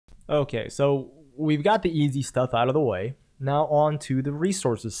Okay, so we've got the easy stuff out of the way. Now on to the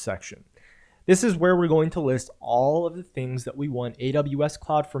resources section. This is where we're going to list all of the things that we want AWS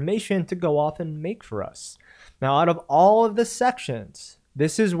CloudFormation to go off and make for us. Now, out of all of the sections,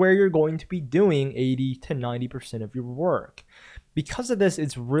 this is where you're going to be doing 80 to 90% of your work. Because of this,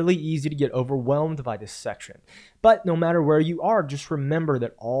 it's really easy to get overwhelmed by this section. But no matter where you are, just remember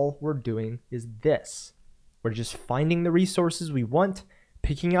that all we're doing is this. We're just finding the resources we want,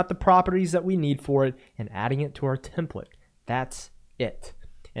 picking out the properties that we need for it, and adding it to our template. That's it.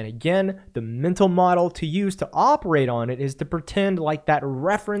 And again, the mental model to use to operate on it is to pretend like that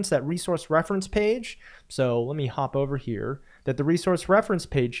reference, that resource reference page. So let me hop over here, that the resource reference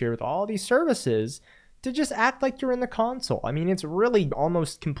page here with all these services, to just act like you're in the console. I mean, it's really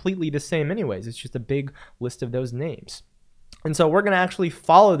almost completely the same anyways. It's just a big list of those names. And so we're going to actually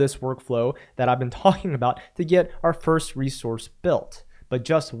follow this workflow that I've been talking about to get our first resource built. But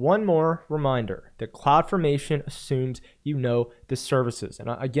just one more reminder that CloudFormation assumes you know the services. And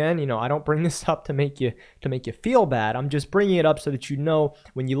again, I don't bring this up to make you feel bad. I'm just bringing it up so that you know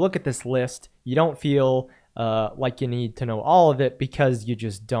when you look at this list, you don't feel like you need to know all of it, because you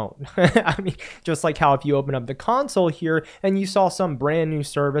just don't. I mean, just like how if you open up the console here and you saw some brand new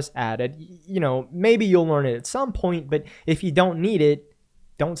service added, maybe you'll learn it at some point, but if you don't need it,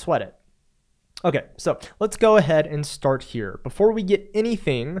 don't sweat it. Okay, so let's go ahead and start here. Before we get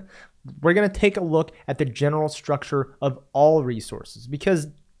anything, we're going to take a look at the general structure of all resources, because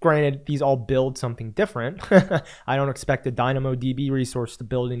granted, these all build something different. I don't expect a DynamoDB resource to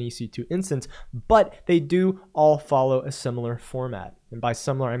build an EC2 instance, but they do all follow a similar format. And by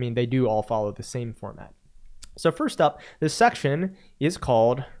similar, I mean they do all follow the same format. So first up, this section is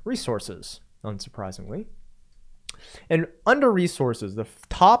called resources, unsurprisingly. And under resources, the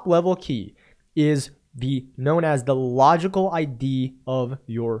top level key is known as the logical ID of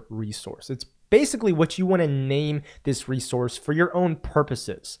your resource. It's basically what you want to name this resource for your own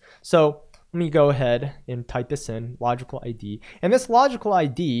purposes. So let me go ahead and type this in, logical ID. And this logical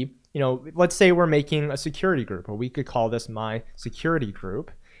ID, let's say we're making a security group, or we could call this my security group.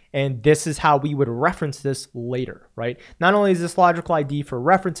 And this is how we would reference this later, right? Not only is this logical ID for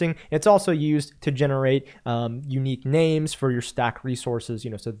referencing, it's also used to generate unique names for your stack resources,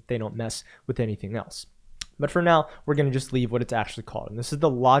 so that they don't mess with anything else. But for now, we're going to just leave what it's actually called. And this is the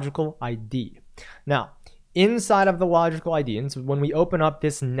logical ID. Now, inside of the logical ID, and so when we open up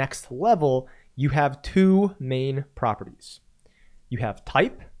this next level, you have two main properties. You have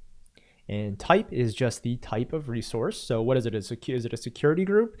type. And type is just the type of resource. So what is it? Is it a security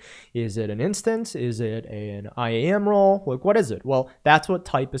group? Is it an instance? Is it an IAM role? Like, what is it? Well, that's what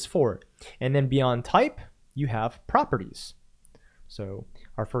type is for. And then beyond type, you have properties. So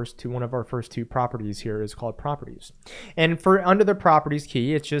one of our first two properties here is called properties. And for under the properties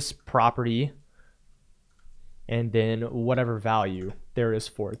key, it's just property and then whatever value there is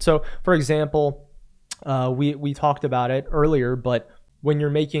for it. So for example, we talked about it earlier, but when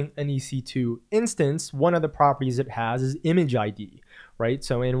you're making an EC2 instance, one of the properties it has is image ID, right?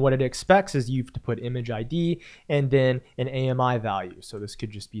 So and what it expects is you have to put image ID and then an AMI value. So this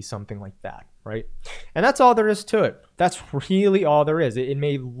could just be something like that, right? And that's all there is to it. That's really all there is. It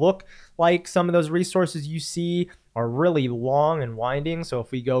may look like some of those resources you see are really long and winding. So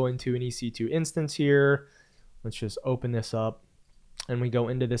if we go into an EC2 instance here, let's just open this up. And we go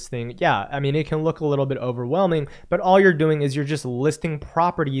into this thing, yeah, I mean, it can look a little bit overwhelming, but all you're doing is you're just listing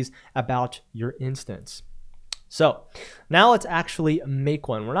properties about your instance. So now let's actually make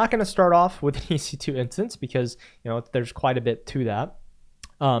one. We're not going to start off with an EC2 instance because, there's quite a bit to that.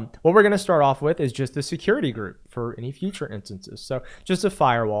 What we're going to start off with is just a security group for any future instances. So just a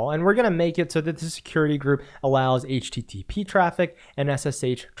firewall, and we're going to make it so that the security group allows HTTP traffic and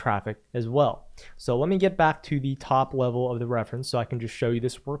SSH traffic as well. So let me get back to the top level of the reference so I can just show you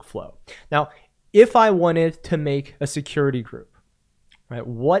this workflow. Now, if I wanted to make a security group, right,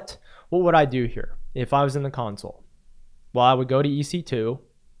 what would I do here if I was in the console? Well, I would go to EC2,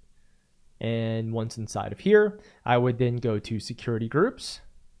 and once inside of here, I would then go to security groups.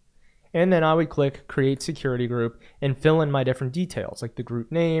 And then I would click create security group and fill in my different details like the group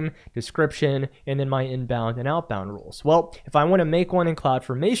name, description, and then my inbound and outbound rules. Well, if I want to make one in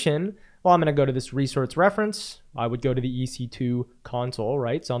CloudFormation, well, I'm going to go to this resource reference. I would go to the EC2 console,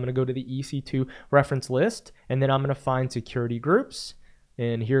 right? So I'm going to go to the EC2 reference list, and then I'm going to find security groups.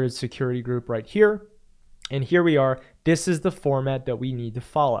 And here is security group right here. And here we are. This is the format that we need to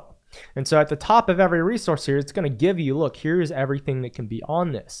follow. And so at the top of every resource here, it's going to give you, look, here's everything that can be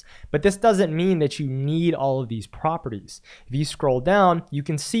on this. But this doesn't mean that you need all of these properties. If you scroll down, you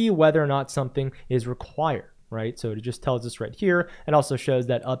can see whether or not something is required. right? So it just tells us right here. It also shows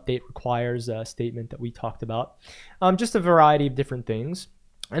that update requires a statement that we talked about. Just a variety of different things.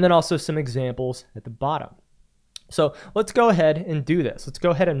 And then also some examples at the bottom. So let's go ahead and do this. Let's go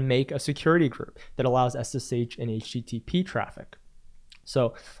ahead and make a security group that allows SSH and HTTP traffic.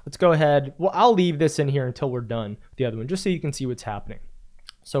 So let's go ahead. Well, I'll leave this in here until we're done with the other one, just so you can see what's happening.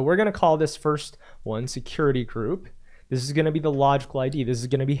 So we're going to call this first one security group. This is going to be the logical ID. This is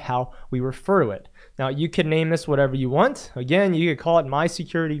going to be how we refer to it. Now, you can name this whatever you want. Again, you could call it my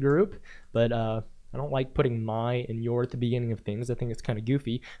security group, but I don't like putting my and your at the beginning of things. I think it's kind of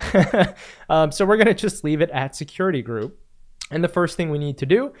goofy. So we're going to just leave it at security group. And the first thing we need to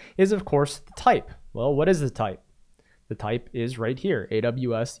do is, of course, the type. Well, what is the type? The type is right here,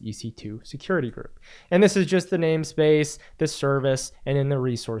 AWS EC2 security group. And this is just the namespace, the service, and then the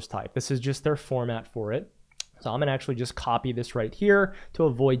resource type. This is just their format for it. So I'm going to actually just copy this right here to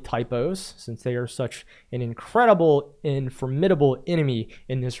avoid typos, since they are such an incredible and formidable enemy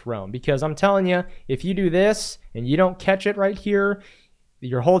in this realm. Because I'm telling you, if you do this and you don't catch it right here,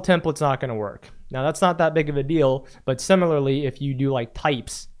 your whole template's not going to work. Now, that's not that big of a deal, but similarly, if you do like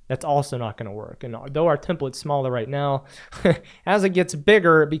types, that's also not going to work. And though our template's smaller right now, as it gets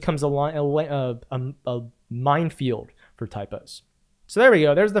bigger, it becomes a minefield for typos. So there we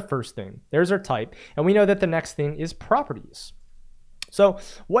go. There's the first thing. There's our type. And we know that the next thing is properties. So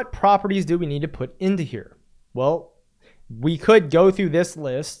what properties do we need to put into here? Well, we could go through this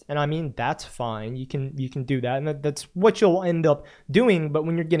list, and I mean, that's fine. You can do that, and that's what you'll end up doing. But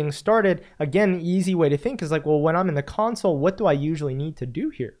when you're getting started, again, the easy way to think is like, well, when I'm in the console, what do I usually need to do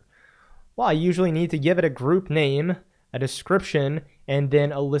here? Well, I usually need to give it a group name, a description, and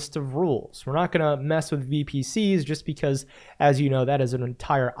then a list of rules. We're not going to mess with VPCs just because, as you know, that is an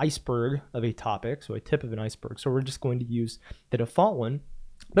entire iceberg of a topic, so a tip of an iceberg. So we're just going to use the default one.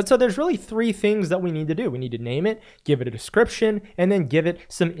 But so there's really three things that we need to do. We need to name it, give it a description, and then give it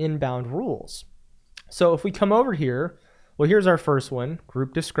some inbound rules. So if we come over here, well, here's our first one,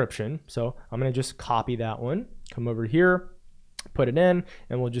 group description. So I'm going to just copy that one, come over here, put it in,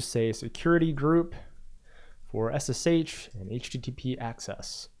 and we'll just say security group for SSH and HTTP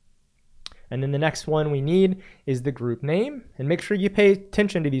access. And then the next one we need is the group name, and make sure you pay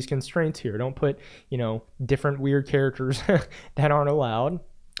attention to these constraints here. Don't put, different weird characters that aren't allowed.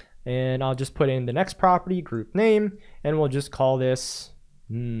 And I'll just put in the next property, group name, and we'll just call this,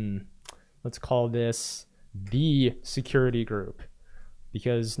 let's call this the security group,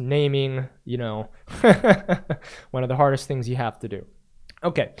 because naming, one of the hardest things you have to do.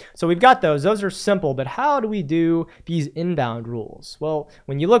 Okay, so we've got those. Those are simple, but how do we do these inbound rules? Well,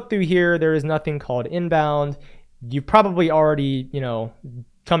 when you look through here, there is nothing called inbound. You've probably already,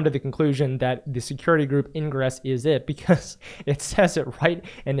 come to the conclusion that the security group Ingress is it, because it says it right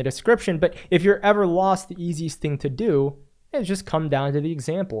in the description. But if you're ever lost, the easiest thing to do is just come down to the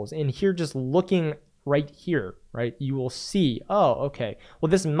examples. And here, just looking right here, right, you will see, oh, okay, well,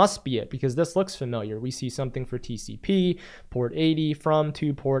 this must be it because this looks familiar. We see something for TCP, port 80 from,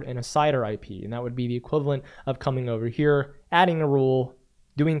 to port, and a CIDR IP. And that would be the equivalent of coming over here, adding a rule,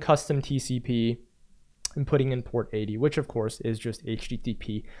 doing custom TCP, and putting in port 80, which of course is just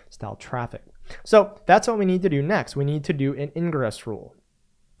HTTP style traffic. So that's what we need to do next. We need to do an ingress rule.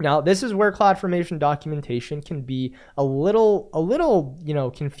 Now, this is where CloudFormation documentation can be a little,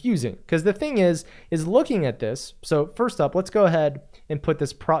 confusing, because the thing is looking at this. So first up, let's go ahead and put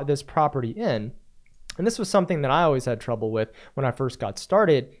this property in. And this was something that I always had trouble with when I first got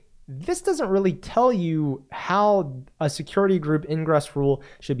started. This doesn't really tell you how a security group ingress rule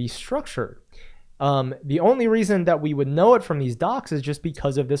should be structured. The only reason that we would know it from these docs is just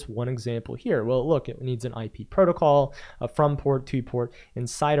because of this one example here. Well, look, it needs an IP protocol, a from port, to port, and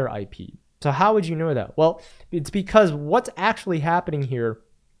CIDR IP. So how would you know that? Well, it's because what's actually happening here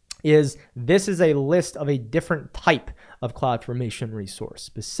is this is a list of a different type of CloudFormation resource.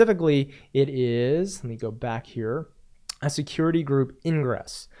 Specifically, it is, let me go back here, a security group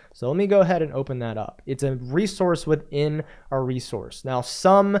ingress. So let me go ahead and open that up. It's a resource within a resource. Now,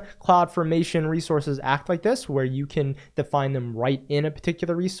 some CloudFormation resources act like this, where you can define them right in a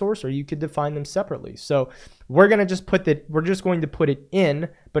particular resource, or you could define them separately. So we're going to just we're just going to put it in,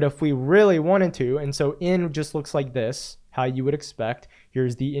 but if we really wanted to, and so in just looks like this, how you would expect.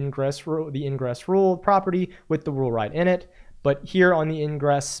 Here's the ingress rule property with the rule right in it. But here on the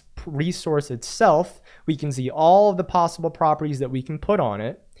ingress resource itself, we can see all of the possible properties that we can put on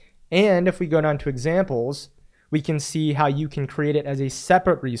it. And if we go down to examples, we can see how you can create it as a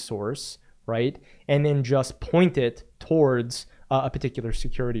separate resource, right? And then just point it towards a particular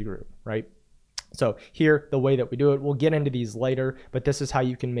security group, right? So here, the way that we do it, we'll get into these later, but this is how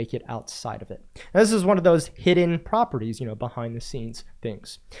you can make it outside of it. And this is one of those hidden properties, behind the scenes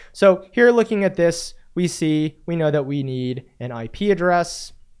things. So here, looking at this, we know that we need an IP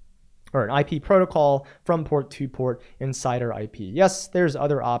address or an IP protocol from port to port in CIDR IP. Yes, there's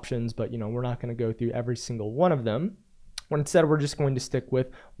other options, but we're not going to go through every single one of them. Instead, we're just going to stick with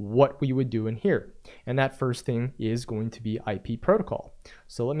what we would do in here. And that first thing is going to be IP protocol.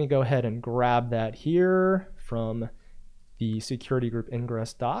 So let me go ahead and grab that here from the security group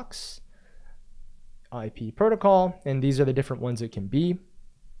Ingress docs. IP protocol, and these are the different ones it can be.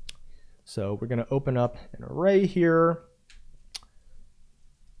 So we're going to open up an array here,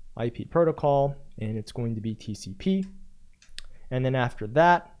 IP protocol, and it's going to be TCP. And then after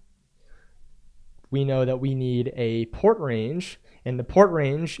that, we know that we need a port range, and the port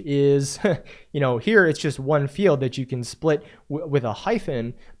range is, here it's just one field that you can split with a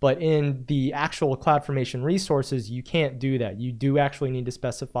hyphen, but in the actual CloudFormation resources, you can't do that. You do actually need to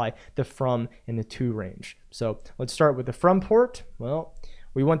specify the from and the to range. So let's start with the from port. Well,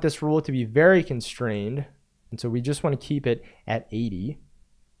 we want this rule to be very constrained, and so we just want to keep it at 80.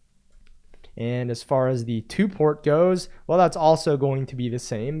 And as far as the to port goes, well, that's also going to be the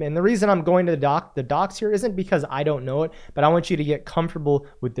same. And the reason I'm going to the docs here isn't because I don't know it, but I want you to get comfortable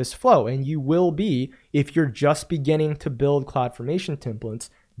with this flow. And you will be, if you're just beginning to build CloudFormation templates,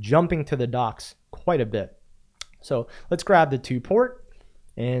 jumping to the docs quite a bit. So let's grab the to port.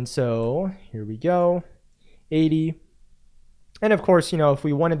 And so here we go, 80. And of course, if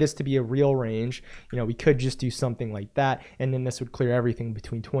we wanted this to be a real range, we could just do something like that, and then this would clear everything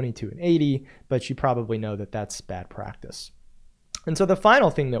between 22 and 80, but you probably know that that's bad practice. And so the final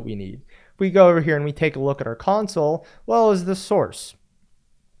thing that we need, if we go over here and we take a look at our console, well, is the source.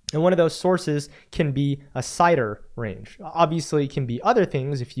 And one of those sources can be a CIDR range. Obviously, it can be other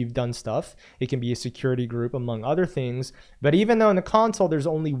things if you've done stuff. It can be a security group, among other things. But even though in the console there's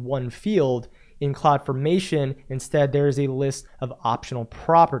only one field, in CloudFormation, instead, there is a list of optional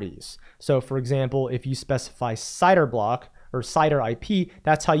properties. So for example, if you specify CIDR block or CIDR IP,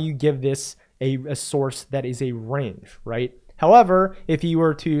 that's how you give this a source that is a range, right? However, if you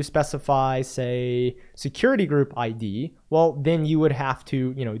were to specify, say, security group ID, well, then you would have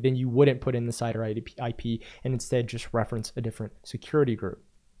to, then you wouldn't put in the CIDR IP and instead just reference a different security group,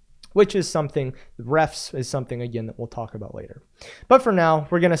 which is something, refs is something, again, that we'll talk about later. But for now,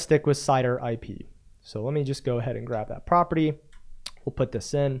 we're going to stick with CIDR IP. So let me just go ahead and grab that property. We'll put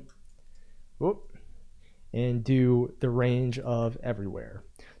this in. Whoop, and do the range of everywhere.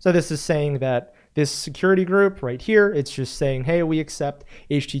 So this is saying that this security group right here, it's just saying, hey, we accept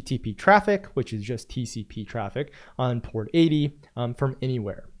HTTP traffic, which is just TCP traffic, on port 80 from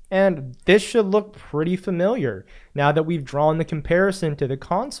anywhere. And this should look pretty familiar. Now that we've drawn the comparison to the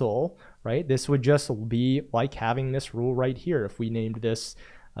console, right, this would just be like having this rule right here. If we named this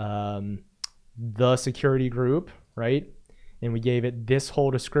the security group, right, and we gave it this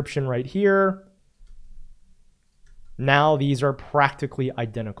whole description right here, now these are practically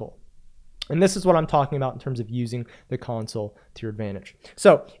identical. And this is what I'm talking about in terms of using the console to your advantage.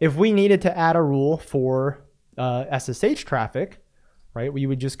 So if we needed to add a rule for SSH traffic, right, we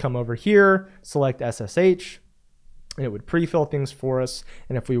would just come over here, select SSH, and it would pre-fill things for us.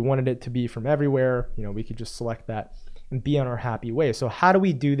 And if we wanted it to be from everywhere, we could just select that and be on our happy way. So how do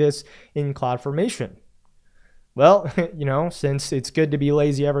we do this in CloudFormation? Well, since it's good to be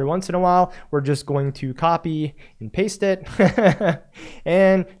lazy every once in a while, we're just going to copy and paste it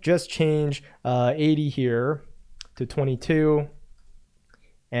and just change 80 here to 22.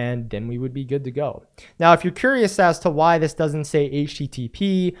 And then we would be good to go. Now, if you're curious as to why this doesn't say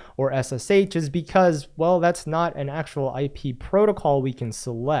HTTP or SSH, is because, well, that's not an actual IP protocol we can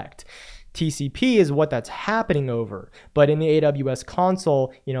select. TCP is what that's happening over. But in the AWS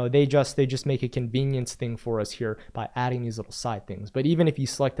console, they just make a convenience thing for us here by adding these little side things. But even if you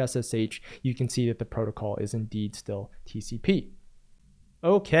select SSH, you can see that the protocol is indeed still TCP.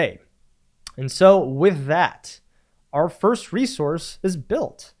 Okay, and so with that, our first resource is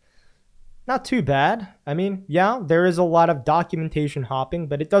built. Not too bad. I mean, yeah, there is a lot of documentation hopping,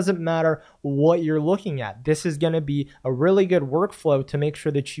 but it doesn't matter what you're looking at. This is going to be a really good workflow to make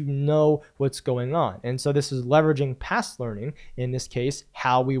sure that you know what's going on. And so this is leveraging past learning, in this case,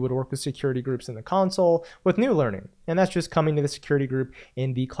 how we would work with security groups in the console with new learning. And that's just coming to the security group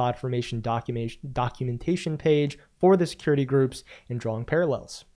in the CloudFormation documentation page for the security groups and drawing parallels.